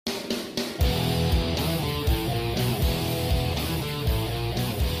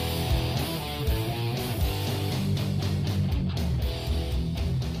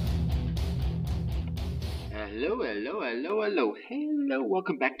Hello.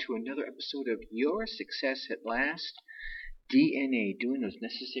 Welcome back to another episode of Your Success at Last. DNA, doing those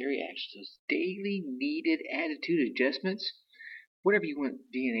necessary actions, those daily needed attitude adjustments, whatever you want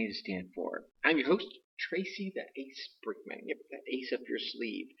DNA to stand for. I'm your host, Tracy the Ace Brickman. Yep, that ace up your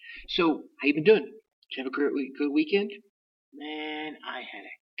sleeve. So, how you been doing? Did you have a good weekend? Man, I had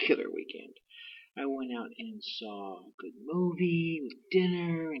a killer weekend. I went out and saw a good movie with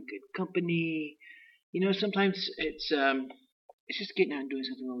dinner and good company. Sometimes it's just getting out and doing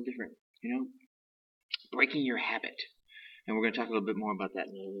something a little different. Breaking your habit, and we're going to talk a little bit more about that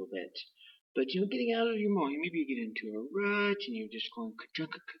in a little bit. But getting out of your morning, maybe you get into a rut and you're just going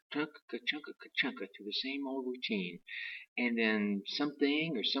ka-chunka, ka-chunka, ka-chunka, ka-chunka through the same old routine, and then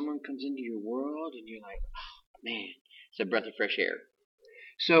something or someone comes into your world, and you're like, oh man, it's a breath of fresh air.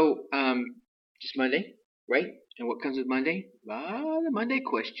 So, just Monday, right? And what comes with Monday? The Monday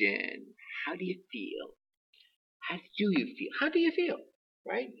question. How do you feel? How do you feel?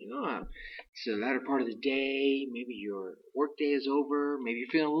 Right? It's the latter part of the day. Maybe your work day is over. Maybe you're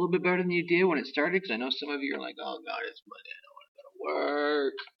feeling a little bit better than you did when it started. Because I know some of you are like, oh God, it's Monday. I don't want to go to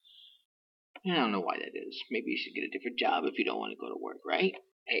work. I don't know why that is. Maybe you should get a different job if you don't want to go to work, right?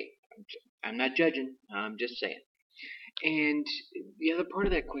 Hey, I'm not judging. I'm just saying. And the other part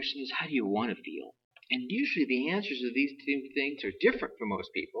of that question is, how do you want to feel? And usually the answers to these two things are different for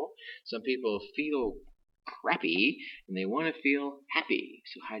most people. Some people feel crappy and they want to feel happy.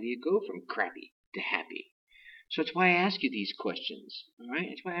 So how do you go from crappy to happy? So that's why I ask you these questions. All right,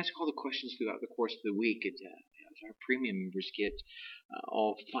 that's why I ask all the questions throughout the course of the week. Our premium members get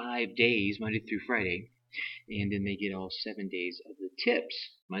all 5 days, Monday through Friday, and then they get all 7 days of the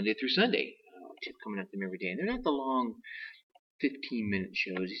tips, Monday through Sunday. Tip coming at them every day, and they're not the long 15-minute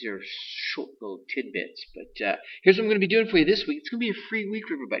shows. These are short little tidbits. But here's what I'm going to be doing for you this week. It's going to be a free week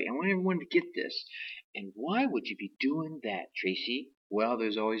for everybody. I want everyone to get this. And why would you be doing that, Tracy? Well,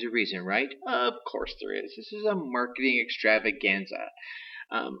 there's always a reason, right? Of course there is. This is a marketing extravaganza.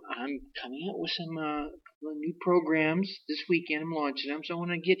 I'm coming out with some new programs this weekend. I'm launching them, so I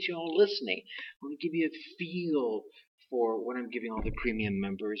want to get you all listening. I want to give you a feel for what I'm giving all the premium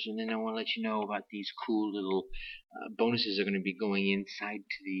members, and then I want to let you know about these cool little bonuses that are going to be going inside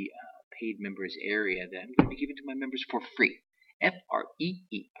to the paid members area that I'm going to be giving to my members for free. Free,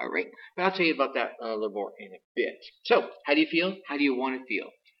 all right? But I'll tell you about that a little more in a bit. So, how do you feel? How do you want to feel?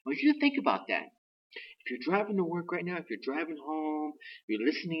 I want you to think about that. If you're driving to work right now, if you're driving home, if you're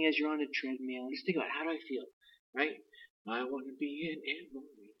listening as you're on the treadmill, just think about, how do I feel, right? I want to be an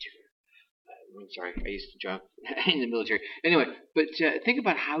aviator. I'm sorry, I used to job in the military. Anyway, but think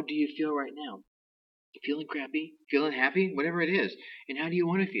about, how do you feel right now? Feeling crappy, feeling happy, whatever it is. And how do you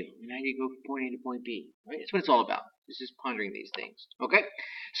want to feel? And how do you go from point A to point B? Right? That's what it's all about. This is pondering these things. Okay?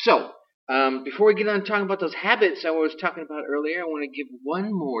 So, before we get on talking about those habits I was talking about earlier, I want to give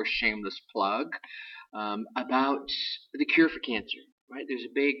one more shameless plug about the cure for cancer. Right? There's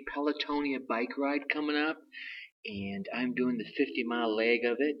a big Pelotonia bike ride coming up, and I'm doing the 50-mile leg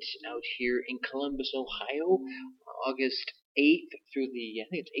of it out here in Columbus, Ohio, August 8th through I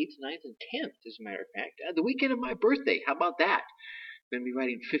think it's 8th, 9th, and 10th, as a matter of fact. The weekend of my birthday. How about that? I'm going to be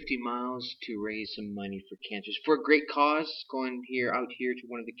riding 50 miles to raise some money for cancers, for a great cause, going out here to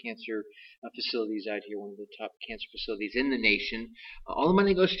one of the cancer facilities out here, one of the top cancer facilities in the nation. All the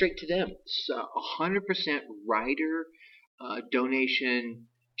money goes straight to them. It's 100% rider donation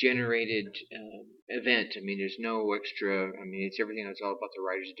generated event. I mean, there's no extra. I mean, it's everything that's all about the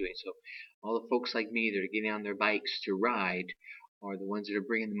riders doing. So all the folks like me that are getting on their bikes to ride are the ones that are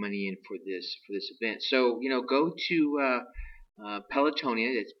bringing the money in for this event. So go to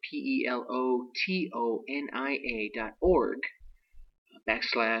Pelotonia. That's PELOTONIA.org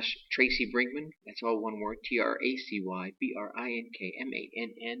 / Tracy Brinkman. That's all one word.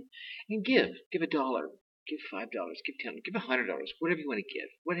 TRACYBRINKMANN. And give $1. Give $5, give $10, give $100, whatever you want to give,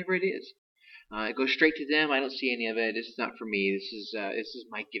 whatever it is. It goes straight to them. I don't see any of it. This is not for me. This is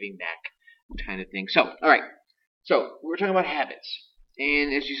my giving back kind of thing. So, all right. So we're talking about habits,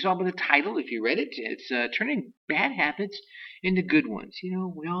 and as you saw by the title, if you read it, it's turning bad habits into good ones.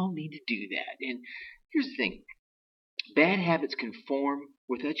 We all need to do that. And here's the thing: bad habits can form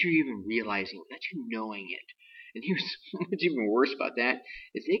without you even realizing it, without you knowing it. And here's what's even worse about that,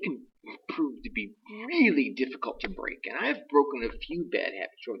 is they can prove to be really difficult to break. And I've broken a few bad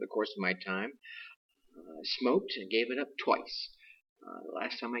habits over the course of my time. I smoked and gave it up twice. The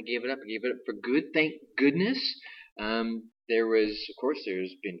last time I gave it up for good, thank goodness. There's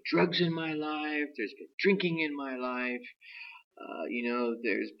been drugs in my life. There's been drinking in my life.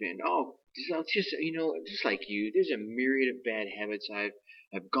 There's been, just like you, there's a myriad of bad habits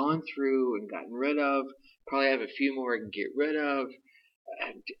I've gone through and gotten rid of. Probably have a few more I can get rid of,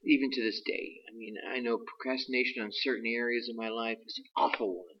 even to this day. I mean, I know procrastination on certain areas of my life is an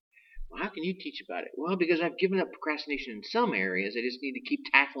awful one. Well, how can you teach about it? Well, because I've given up procrastination in some areas. I just need to keep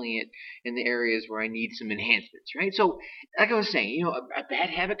tackling it in the areas where I need some enhancements, right? So, like I was saying, a bad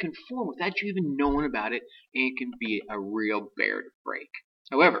habit can form without you even knowing about it, and it can be a real bear to break.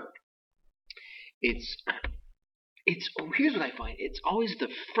 However, it's here's what I find. It's always the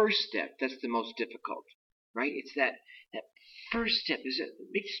first step that's the most difficult, right? It's that first step is just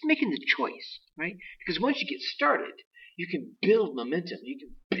making the choice, right? Because once you get started, you can build momentum. You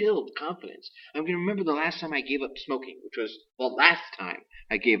can build confidence. I'm going to remember the last time I gave up smoking, which was the last time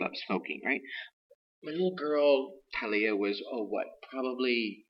I gave up smoking, right? My little girl, Talia, was,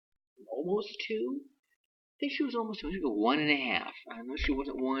 probably almost 2. I think she was almost 2. She was 1.5. I know she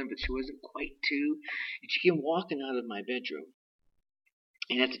wasn't 1, but she wasn't quite 2. And she came walking out of my bedroom.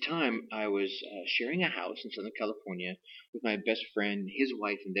 And at the time, I was sharing a house in Southern California with my best friend, his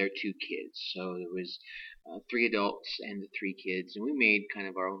wife, and their 2 kids. So there was 3 adults and the 3 kids, and we made kind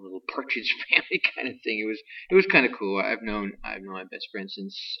of our own little Partridge Family kind of thing. It was kind of cool. I've known my best friend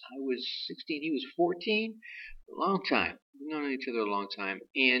since I was 16. He was 14. A long time. We've known each other a long time.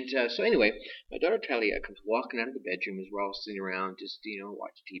 And so anyway, my daughter Talia comes walking out of the bedroom as we're all sitting around, just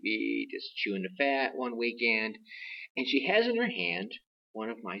watching TV, just chewing the fat one weekend, and she has in her hand one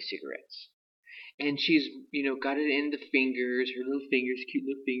of my cigarettes. And she's, got it in the fingers, her little fingers, cute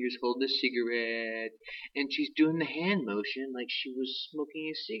little fingers, hold the cigarette. And she's doing the hand motion like she was smoking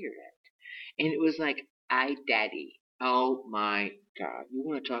a cigarette. And it was like, daddy. Oh my God. You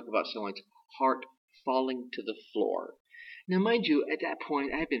want to talk about someone's heart falling to the floor. Now, mind you, at that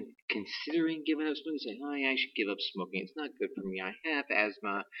point, I had been considering giving up smoking, saying, oh, yeah, I should give up smoking. It's not good for me. I have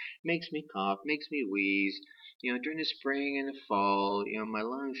asthma. Makes me cough, makes me wheeze. During the spring and the fall, my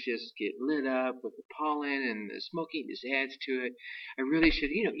lungs just get lit up with the pollen, and the smoking just adds to it. I really should,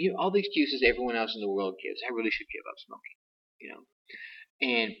 all the excuses everyone else in the world gives. I really should give up smoking,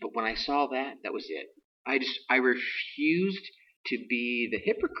 but when I saw that, that was it. I refused to be the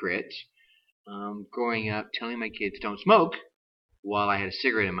hypocrite, growing up telling my kids don't smoke while I had a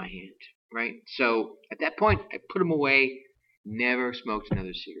cigarette in my hand, right? So at that point, I put them away, never smoked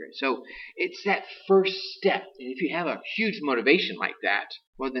another cigarette. So it's that first step. And if you have a huge motivation like that,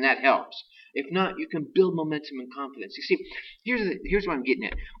 well, then that helps. If not, you can build momentum and confidence. You see, here's what I'm getting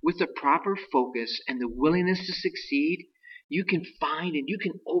at. With the proper focus and the willingness to succeed, you can find and you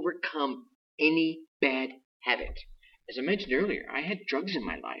can overcome any bad habit. As I mentioned earlier, I had drugs in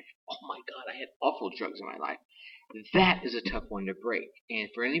my life. Oh my God, I had awful drugs in my life. That is a tough one to break. And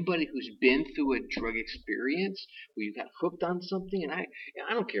for anybody who's been through a drug experience where you got hooked on something, and I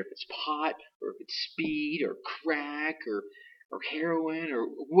don't care if it's pot or if it's speed or crack or heroin or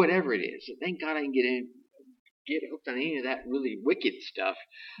whatever it is. Thank God I can get hooked on any of that really wicked stuff.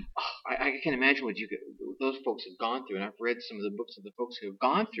 Oh, I can't imagine what those folks have gone through, and I've read some of the books of the folks who have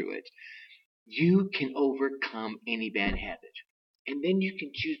gone through it. You can overcome any bad habit. And then you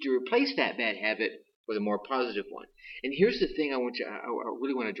can choose to replace that bad habit with a more positive one. And here's the thing I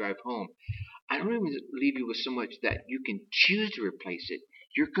really want to drive home. I don't even leave you with so much that you can choose to replace it.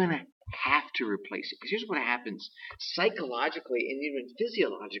 You're going to have to replace it. Because here's what happens psychologically and even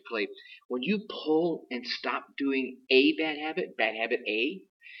physiologically. When you pull and stop doing a bad habit A,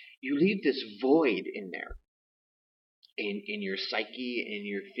 you leave this void in there. In your psyche and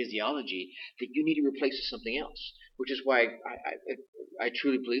your physiology that you need to replace with something else, which is why I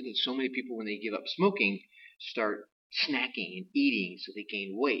truly believe that so many people, when they give up smoking, start snacking and eating so they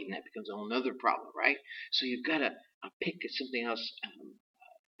gain weight, and that becomes a whole other problem, right? So you've got to pick something else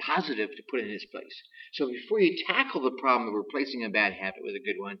positive to put in its place. So before you tackle the problem of replacing a bad habit with a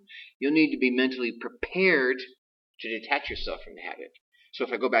good one, you'll need to be mentally prepared to detach yourself from the habit. So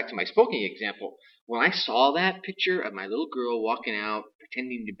if I go back to my smoking example, when I saw that picture of my little girl walking out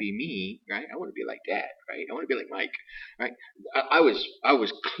pretending to be me, right? I want to be like Dad, right? I want to be like Mike, right? I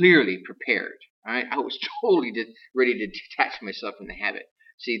was clearly prepared, right? I was totally ready to detach myself from the habit.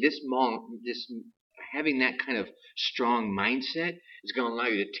 See, this having that kind of strong mindset is going to allow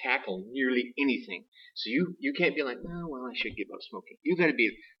you to tackle nearly anything. So you can't be like, no, well, I should give up smoking. You got to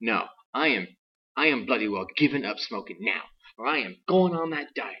be, no, I am bloody well giving up smoking now, or I am going on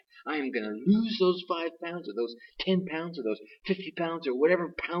that diet. I am going to lose those 5 pounds or those 10 pounds or those 50 pounds or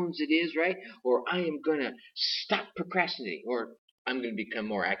whatever pounds it is, right? Or I am going to stop procrastinating, or I'm going to become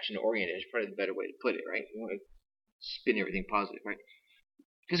more action-oriented. Is probably the better way to put it, right? You want to spin everything positive, right?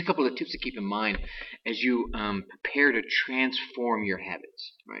 Here's a couple of tips to keep in mind as you prepare to transform your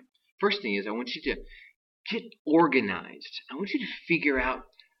habits, right? First thing is I want you to get organized. I want you to figure out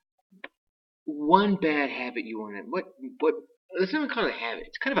one bad habit you want to what let's not even call it a habit.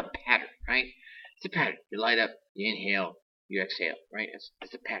 It's kind of a pattern, right? It's a pattern. You light up, you inhale, you exhale, right?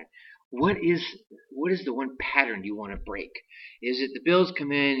 It's a pattern. What is the one pattern you want to break? Is it the bills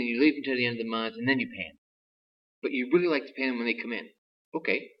come in and you leave until the end of the month and then you pay them, but you really like to pay them when they come in?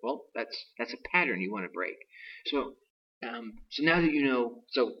 Okay, well that's a pattern you want to break. So so now that you know,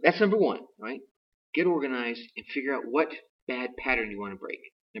 so that's number one, right? Get organized and figure out what bad pattern you want to break.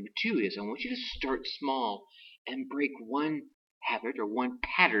 Number two is I want you to start small and break one habit or one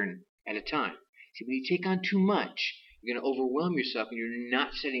pattern at a time. See, when you take on too much, you're going to overwhelm yourself and you're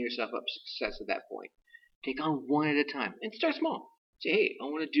not setting yourself up for success at that point. Take on one at a time and start small. Say, hey, I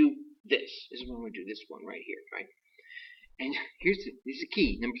want to do this. This is what I'm going to do. This one right here, right? And this is the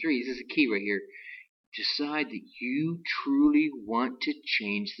key. Number three, this is the key right here. Decide that you truly want to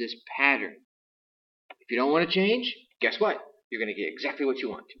change this pattern. If you don't want to change, guess what? You're going to get exactly what you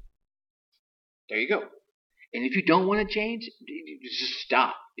want to. There you go. And if you don't want to change, just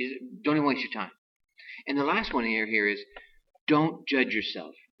stop. Don't even waste your time. And the last one here is don't judge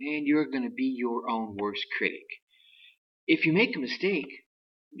yourself. And you're going to be your own worst critic. If you make a mistake,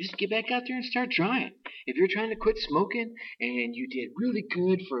 just get back out there and start trying. If you're trying to quit smoking and you did really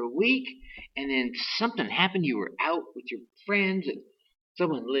good for a week and then something happened, you were out with your friends and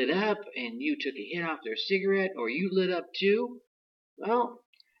someone lit up and you took a hit off their cigarette or you lit up too, well,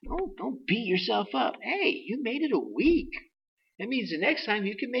 don't beat yourself up. Hey, you made it a week. That means the next time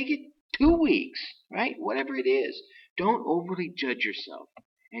you can make it 2 weeks, right? Whatever it is. Don't overly judge yourself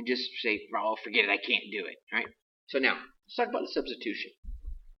and just say, oh, forget it, I can't do it, right? So now, let's talk about the substitution.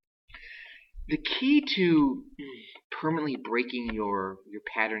 The key to permanently breaking your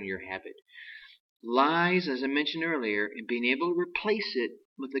pattern, your habit, lies, as I mentioned earlier, in being able to replace it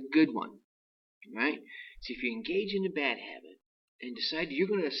with a good one, right? So if you engage in a bad habit and decide you're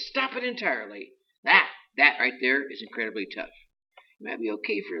going to stop it entirely, that right there is incredibly tough. It might be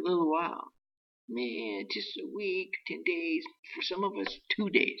okay for a little while. Man, just a week, 10 days, for some of us, 2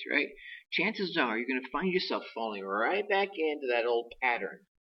 days, right? Chances are you're going to find yourself falling right back into that old pattern.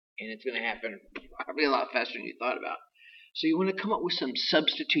 And it's going to happen probably a lot faster than you thought about. So you want to come up with some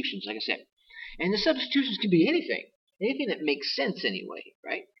substitutions, like I said. And the substitutions can be anything that makes sense anyway,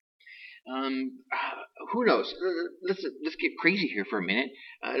 right? Who knows? Let's get crazy here for a minute.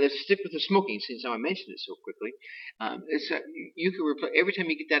 Let's stick with the smoking since I mentioned it so quickly. You can replace every time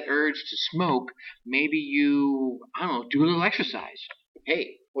you get that urge to smoke. Maybe you, I don't know, do a little exercise.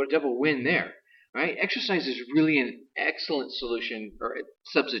 Hey, what a double win there, right? Exercise is really an excellent solution or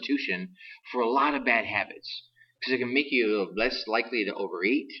substitution for a lot of bad habits because it can make you less likely to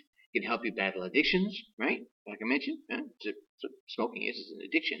overeat. It can help you battle addictions, right? Like I mentioned, smoking is an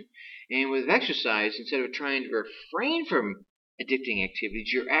addiction. And with exercise, instead of trying to refrain from addicting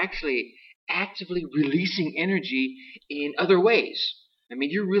activities, you're actually actively releasing energy in other ways. I mean,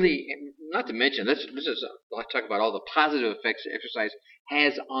 you're really, not to mention, let's talk about all the positive effects that exercise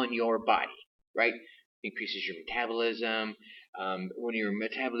has on your body, right? Increases your metabolism. When your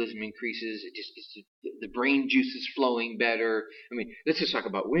metabolism increases, it just gets the brain juices flowing better. I mean, let's just talk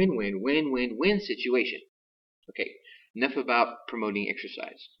about win-win-win-win-win situation. Okay, enough about promoting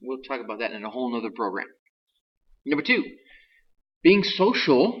exercise. We'll talk about that in a whole nother program. Number 2, being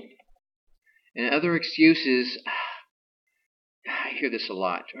social and other excuses. I hear this a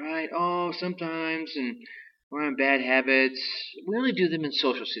lot, right? Oh, sometimes, and we're on bad habits. We only do them in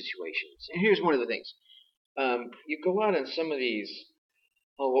social situations. And here's one of the things. You go out on some of these,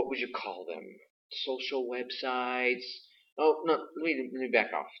 what would you call them? Social websites. Oh, no, let me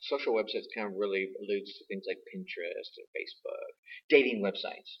back off. Social websites kind of really alludes to things like Pinterest and Facebook. Dating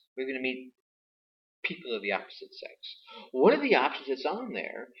websites. We're going to meet people of the opposite sex. One of the options that's on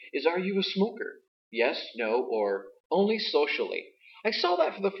there is, are you a smoker? Yes, no, or only socially. I saw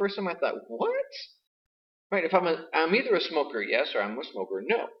that for the first time. I thought, what? Right, if I'm either a smoker, yes, or I'm a smoker,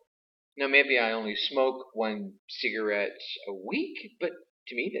 no. Now, maybe I only smoke 1 cigarette a week, but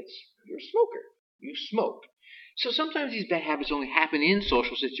to me, you're a smoker. You smoke. So sometimes these bad habits only happen in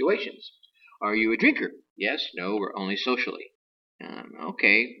social situations. Are you a drinker? Yes, no, or only socially.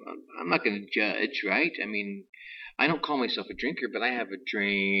 Okay, I'm not going to judge, right? I mean, I don't call myself a drinker, but I have a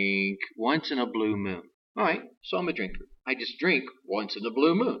drink once in a blue moon. All right, so I'm a drinker. I just drink once in a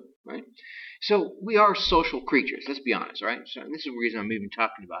blue moon, right? So we are social creatures, let's be honest, right? So this is the reason I'm even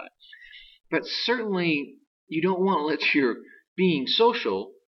talking about it. But certainly, you don't want to let your being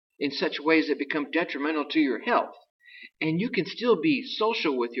social in such ways that become detrimental to your health. And you can still be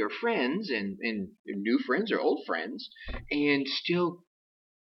social with your friends and new friends or old friends and still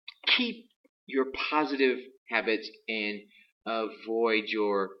keep your positive habits and avoid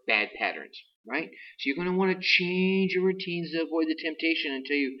your bad patterns. right? So you're going to want to change your routines to avoid the temptation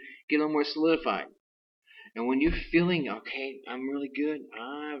until you get a little more solidified. And when you're feeling, okay, I'm really good,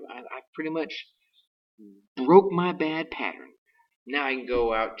 I pretty much broke my bad pattern. Now I can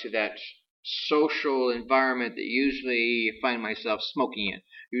go out to that social environment that usually I find myself smoking in.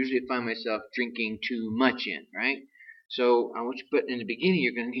 Usually I find myself drinking too much in, right? So I want you, but in the beginning,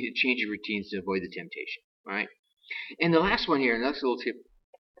 you're going to need to change your routines to avoid the temptation, right? And the last one here, and that's a little tip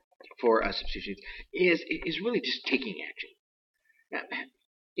for substitutions, is really just taking action. Now,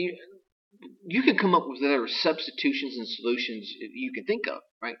 you can come up with whatever substitutions and solutions you can think of,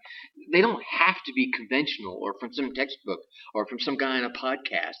 right? They don't have to be conventional or from some textbook or from some guy on a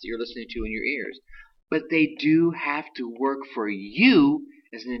podcast that you're listening to in your ears. But they do have to work for you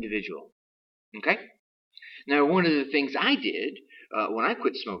as an individual. Okay? Now, one of the things I did when I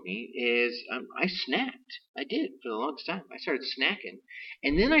quit smoking is I snacked. I did for the longest time. I started snacking.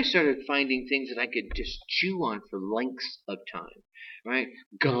 And then I started finding things that I could just chew on for lengths of time. Right?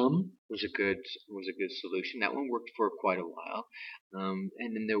 Gum was a good solution. That one worked for quite a while.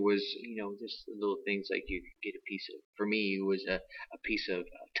 And then there was, just little things like you could get a piece of, for me, it was a piece of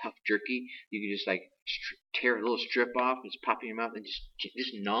tough jerky. You could just like tear a little strip off and just pop it in your mouth and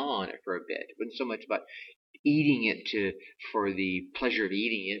just gnaw on it for a bit. It wasn't so much about eating it for the pleasure of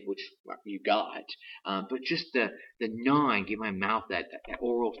eating it, which you got, but just the gnawing, give my mouth that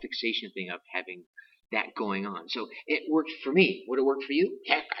oral fixation thing of having that going on. So it worked for me. Would it work for you?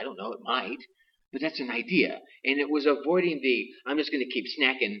 Heck, I don't know. It might. But that's an idea. And it was avoiding I'm just going to keep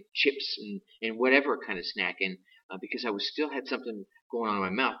snacking chips and whatever kind of snacking because I still had something going on in my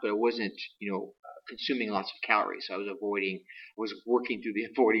mouth, but I wasn't, consuming lots of calories. So I was working through the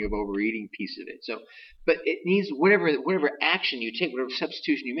avoiding of overeating piece of it. So, but it needs whatever action you take, whatever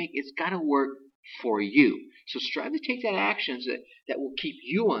substitution you make, it's got to work for you. So strive to take that actions that will keep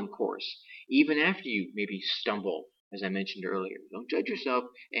you on course, even after you maybe stumble, as I mentioned earlier. Don't judge yourself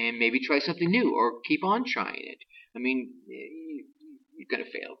and maybe try something new or keep on trying it. I mean, you're going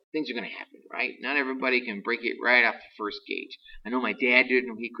to fail. Things are going to happen, right? Not everybody can break it right off the first gauge. I know my dad did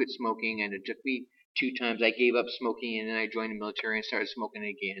when he quit smoking, and it took me 2 times. I gave up smoking, and then I joined the military and started smoking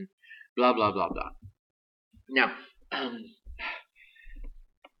again. Blah, blah, blah, blah. Now,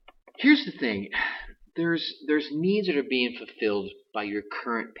 here's the thing. There's needs that are being fulfilled by your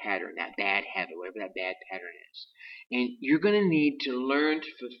current pattern, that bad habit, whatever that bad pattern is. And you're going to need to learn to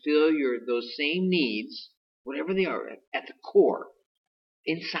fulfill those same needs, whatever they are, at the core,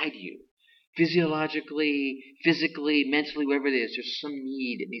 inside you. Physiologically, physically, mentally, whatever it is, there's some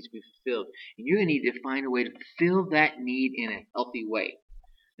need that needs to be fulfilled. And you're going to need to find a way to fulfill that need in a healthy way.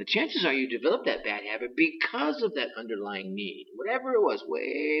 The chances are you developed that bad habit because of that underlying need, whatever it was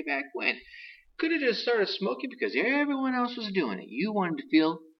way back when. Could have just started smoking because everyone else was doing it. You wanted to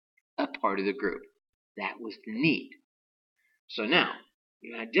feel a part of the group. That was the need. So now,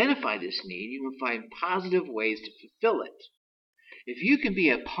 you identify this need, you will find positive ways to fulfill it. If you can be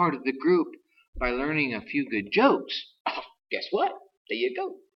a part of the group by learning a few good jokes, guess what? There you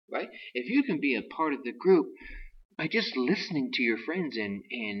go, right? If you can be a part of the group by just listening to your friends and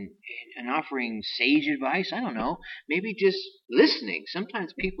offering sage advice, I don't know, maybe just listening.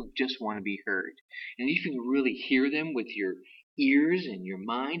 Sometimes people just want to be heard. And if you can really hear them with your ears and your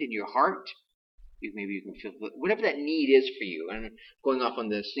mind and your heart, maybe you can feel whatever that need is for you. I'm going off on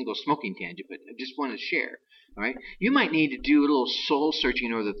the single smoking tangent, but I just want to share. All right, you might need to do a little soul searching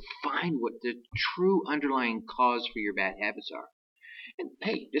in order to find what the true underlying cause for your bad habits are. And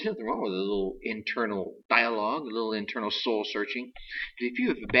hey, there's nothing wrong with a little internal dialogue, a little internal soul searching. But if you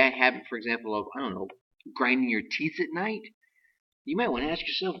have a bad habit, for example, of, I don't know, grinding your teeth at night, you might want to ask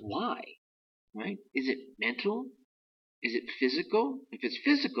yourself why. Right? Is it mental? Is it physical? If it's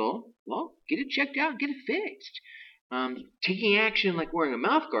physical, well, get it checked out, get it fixed. Taking action like wearing a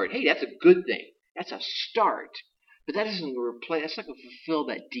mouth guard, hey, that's a good thing. That's a start. But that doesn't that's not going to fulfill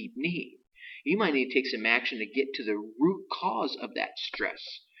that deep need. You might need to take some action to get to the root cause of that stress.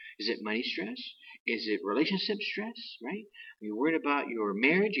 Is it money stress? Is it relationship stress, right? Are you worried about your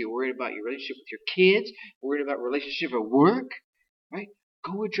marriage? Are you worried about your relationship with your kids? Worried about relationship at work, right?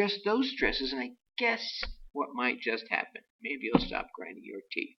 Go address those stresses, and I guess what might just happen. Maybe you'll stop grinding your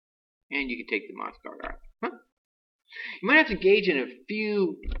teeth. And you can take the mouth guard off. Huh? You might have to engage in a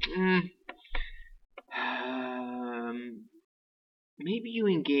few... maybe you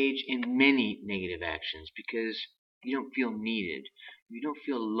engage in many negative actions because you don't feel needed. You don't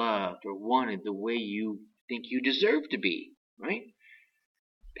feel loved or wanted the way you think you deserve to be, right?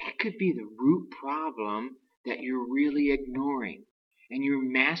 That could be the root problem that you're really ignoring. And you're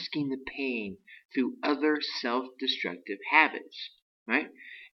masking the pain through other self-destructive habits, right?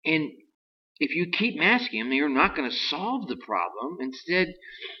 And if you keep masking them, you're not going to solve the problem. Instead,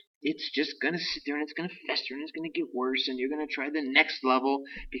 it's just going to sit there and it's going to fester and it's going to get worse, and you're going to try the next level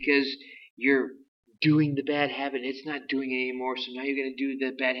because you're doing the bad habit and it's not doing it anymore. So now you're going to do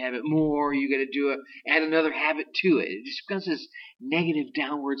the bad habit more. You're going to add another habit to it. It just becomes this negative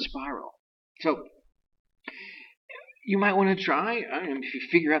downward spiral. So you might want to try, if you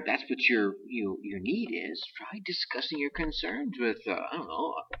figure out that's what your need is, try discussing your concerns with, a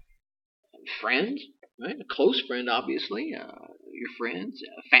friend, right? A close friend, obviously, your friends,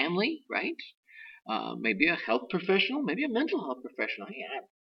 family, right? Maybe a health professional, maybe a mental health professional.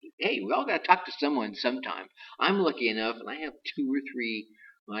 Hey, we all got to talk to someone sometime. I'm lucky enough, and I have two or three,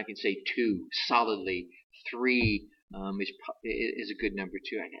 well, I can say two, solidly. Three is a good number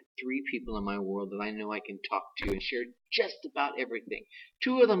too. I got three people in my world that I know I can talk to and share just about everything.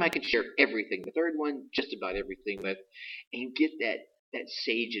 Two of them I can share everything. The third one, just about everything with, and get that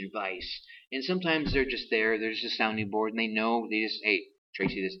sage advice. And sometimes they're just there. They're just a sounding board, and they know. They just, hey,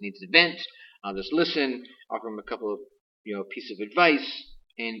 Tracy, this needs to vent. I'll just listen, offer them a couple of piece of advice,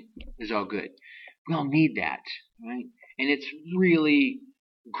 and it's all good. We all need that, right? And it's really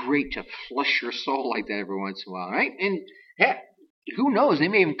great to flush your soul like that every once in a while, right? And heck, who knows? They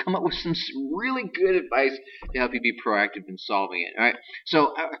may even come up with some really good advice to help you be proactive in solving it. All right.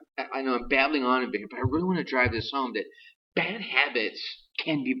 So I know I'm babbling on a bit, but I really want to drive this home that bad habits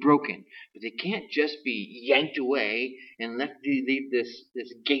can be broken, but they can't just be yanked away and left to leave this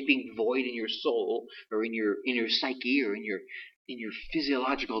gaping void in your soul or in your psyche or in your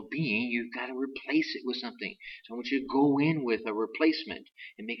physiological being. You've got to replace it with something. So I want you to go in with a replacement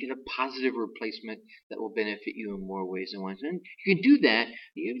and make it a positive replacement that will benefit you in more ways than one. And you can do that.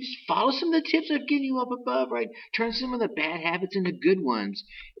 You just follow some of the tips I've given you up above, right? Turn some of the bad habits into good ones.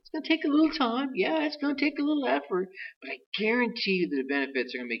 It's going to take a little time. Yeah, it's going to take a little effort, but I guarantee you that the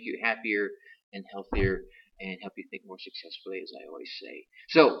benefits are going to make you happier and healthier and help you think more successfully, as I always say.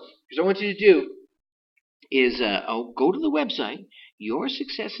 So, here's what I want you to do is go to the website,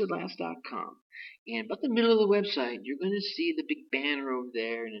 yoursuccessatlast.com. And about the middle of the website, you're going to see the big banner over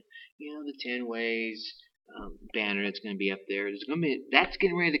there, and the 10 ways banner that's going to be up there. That's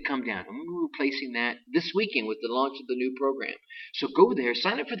getting ready to come down. I'm replacing that this weekend with the launch of the new program. So go there,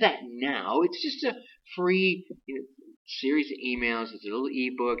 sign up for that now. It's just a free series of emails. It's a little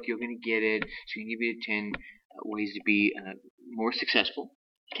ebook. You're going to get it. So we can give you 10 ways to be more successful.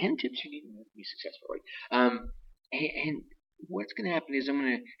 10 tips you need to be successful, right? And what's going to happen is I'm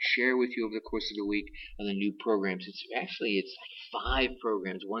going to share with you over the course of the week the new programs. It's like 5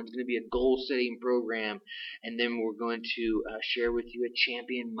 programs. One's going to be a goal-setting program, and then we're going to share with you a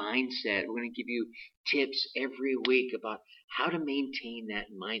champion mindset. We're going to give you tips every week about how to maintain that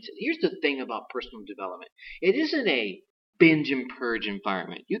mindset. Here's the thing about personal development. It isn't a binge and purge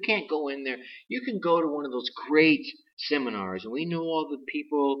environment. You can't go in there. You can go to one of those great seminars, and we know all the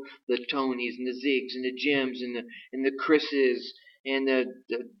people, the Tonys and the Zigs and the Jims and the Chris's and the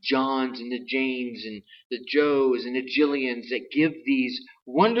Johns and the Janes and the Joes and the Jillians that give these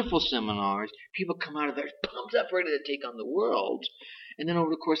wonderful seminars. People come out of there pumped up, ready to take on the world, and then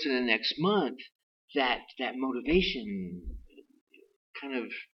over the course of the next month, that motivation kind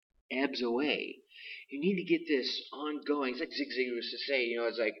of ebbs away. You need to get this ongoing. It's like Zig Ziglar used to say,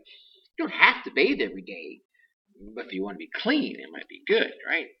 it's like you don't have to bathe every day, but if you want to be clean, it might be good,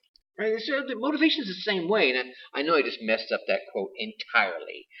 right? Right. So the motivation is the same way. And I know I just messed up that quote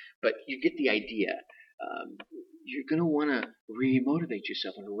entirely, but you get the idea. You're going to want to re-motivate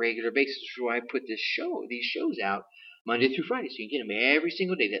yourself on a regular basis. That's why I put these shows out Monday through Friday, so you can get them every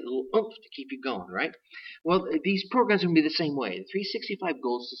single day, that little oomph to keep you going, right? Well, these programs are going to be the same way. The 365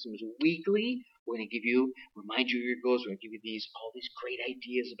 Goal System is weekly. We're going to remind you of your goals. We're going to give you all these great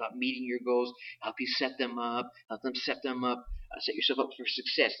ideas about meeting your goals, help you set them up, set yourself up for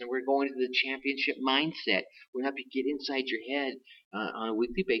success. And we're going to the championship mindset. We're going to help you get inside your head on a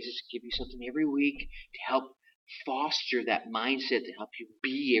weekly basis, give you something every week to help foster that mindset to help you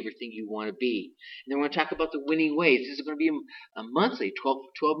be everything you want to be. And then we're going to talk about the winning ways. This is going to be a monthly,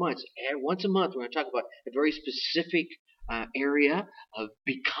 12 months. Once a month, we're going to talk about a very specific area of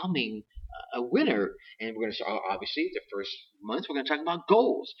becoming a winner. And we're going to start, obviously, the first month, we're going to talk about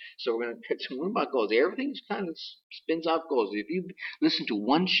goals. So we're going to learn about goals. Everything kind of spins off goals. If you've listened to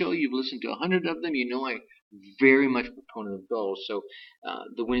one show, you've listened to 100 of them, I very much a proponent of goals. So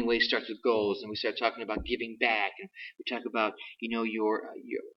the winning way starts with goals, and we start talking about giving back, and we talk about your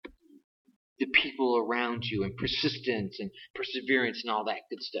the people around you, and persistence and perseverance and all that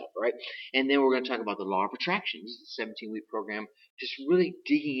good stuff, right? And then we're going to talk about the law of attraction. This is a 17-week program, just really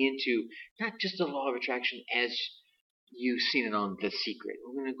digging into not just the law of attraction as you've seen it on The Secret.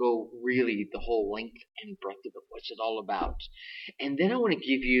 We're going to go really the whole length and breadth of it. What's it all about? And then I want to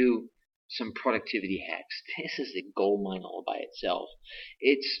give you some productivity hacks. This is a gold mine all by itself.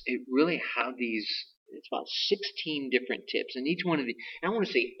 It really how these. It's about 16 different tips, and each one of the. I don't want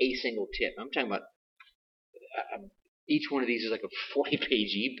to say a single tip. I'm talking about each one of these is like a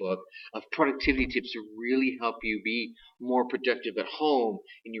 40-page ebook of productivity tips to really help you be more productive at home,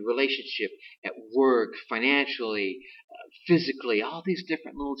 in your relationship, at work, financially, physically. All these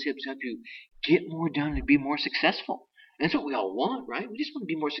different little tips help you get more done and be more successful. And that's what we all want, right? We just want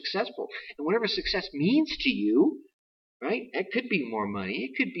to be more successful. And whatever success means to you, right? It could be more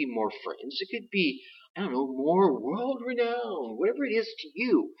money. It could be more friends. It could be, I don't know, more world renown. Whatever it is to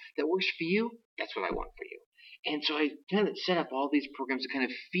you that works for you, that's what I want for you. And so I kind of set up all these programs to kind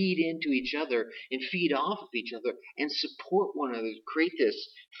of feed into each other and feed off of each other and support one another, create this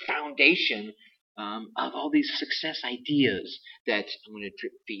foundation of all these success ideas that I'm going to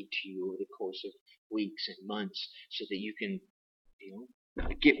drip feed to you over the course of weeks and months so that you can,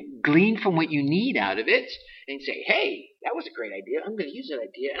 glean from what you need out of it and say, hey, that was a great idea. I'm going to use that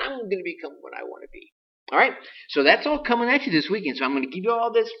idea and I'm going to become what I want to be. All right, so that's all coming at you this weekend. So I'm going to give you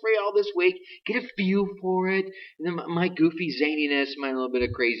all this free all this week. Get a feel for it, and then my goofy zaniness, my little bit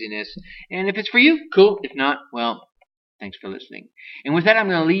of craziness. And if it's for you, cool. If not, well, thanks for listening. And with that, I'm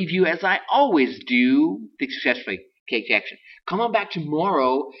going to leave you as I always do. Think successfully. Take action. Come on back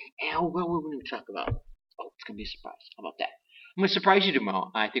tomorrow, and what we're going to talk about. Oh, it's going to be a surprise. How about that? I'm going to surprise you tomorrow.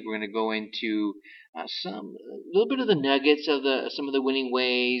 I think we're going to go into a little bit of the nuggets of some of the winning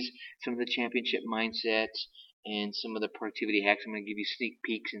ways, some of the championship mindsets, and some of the productivity hacks. I'm going to give you sneak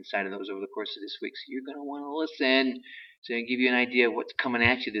peeks inside of those over the course of this week. So you're going to want to listen so I can give you an idea of what's coming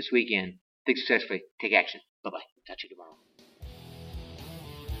at you this weekend. Think successfully. Take action. Bye-bye. Talk to you tomorrow.